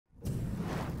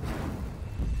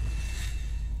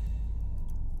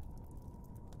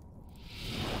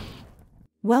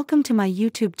Welcome to my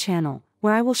YouTube channel,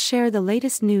 where I will share the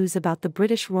latest news about the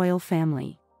British royal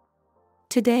family.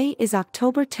 Today is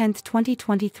October 10,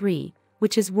 2023,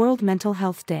 which is World Mental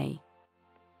Health Day.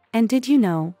 And did you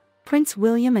know, Prince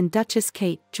William and Duchess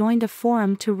Kate joined a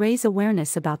forum to raise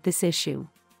awareness about this issue.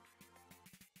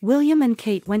 William and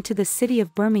Kate went to the city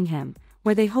of Birmingham,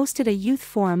 where they hosted a youth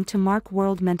forum to mark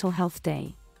World Mental Health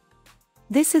Day.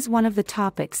 This is one of the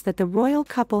topics that the royal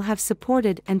couple have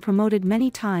supported and promoted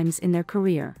many times in their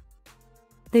career.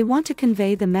 They want to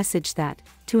convey the message that,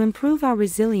 to improve our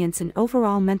resilience and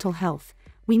overall mental health,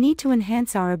 we need to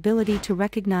enhance our ability to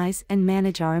recognize and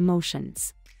manage our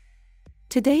emotions.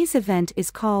 Today's event is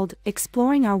called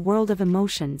Exploring Our World of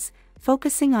Emotions,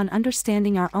 focusing on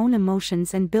understanding our own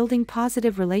emotions and building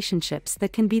positive relationships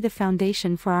that can be the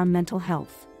foundation for our mental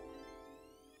health.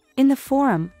 In the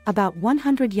forum, about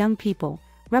 100 young people,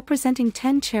 representing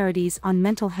 10 charities on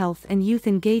mental health and youth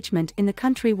engagement in the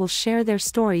country, will share their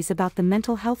stories about the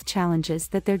mental health challenges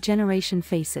that their generation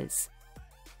faces.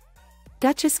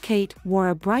 Duchess Kate wore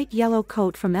a bright yellow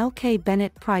coat from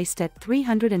Bennett priced at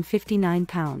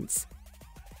 £359.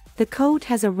 The coat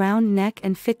has a round neck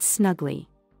and fits snugly.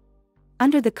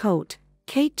 Under the coat,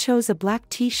 Kate chose a black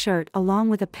t-shirt along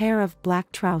with a pair of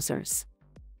black trousers.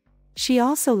 She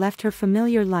also left her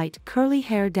familiar light curly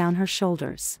hair down her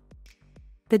shoulders.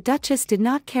 The Duchess did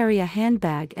not carry a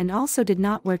handbag and also did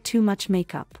not wear too much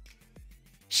makeup.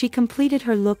 She completed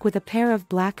her look with a pair of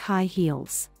black high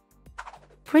heels.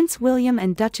 Prince William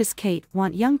and Duchess Kate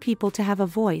want young people to have a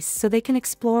voice so they can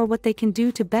explore what they can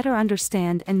do to better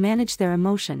understand and manage their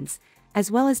emotions, as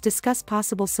well as discuss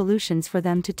possible solutions for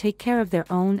them to take care of their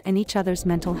own and each other's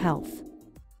mental health.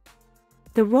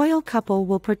 The royal couple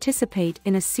will participate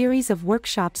in a series of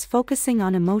workshops focusing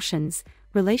on emotions,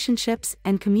 relationships,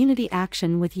 and community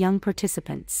action with young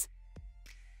participants.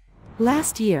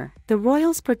 Last year, the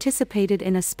royals participated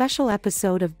in a special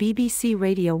episode of BBC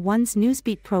Radio 1's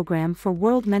Newsbeat program for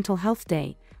World Mental Health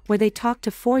Day, where they talked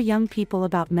to 4 young people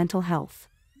about mental health.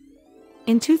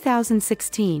 In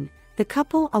 2016, the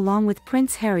couple, along with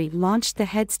Prince Harry, launched the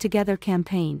Heads Together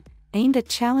campaign, aimed at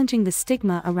challenging the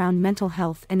stigma around mental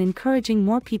health and encouraging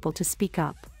more people to speak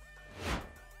up.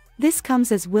 This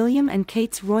comes as William and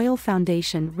Kate's Royal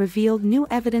Foundation revealed new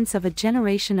evidence of a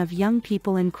generation of young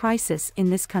people in crisis in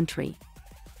this country.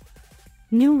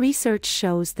 New research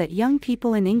shows that young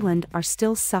people in England are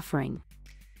still suffering.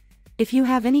 If you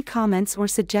have any comments or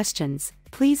suggestions,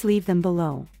 please leave them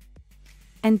below.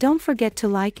 And don't forget to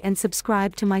like and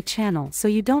subscribe to my channel so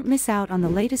you don't miss out on the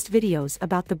latest videos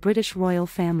about the British royal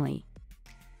family.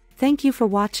 Thank you for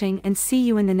watching and see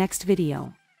you in the next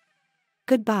video.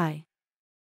 Goodbye.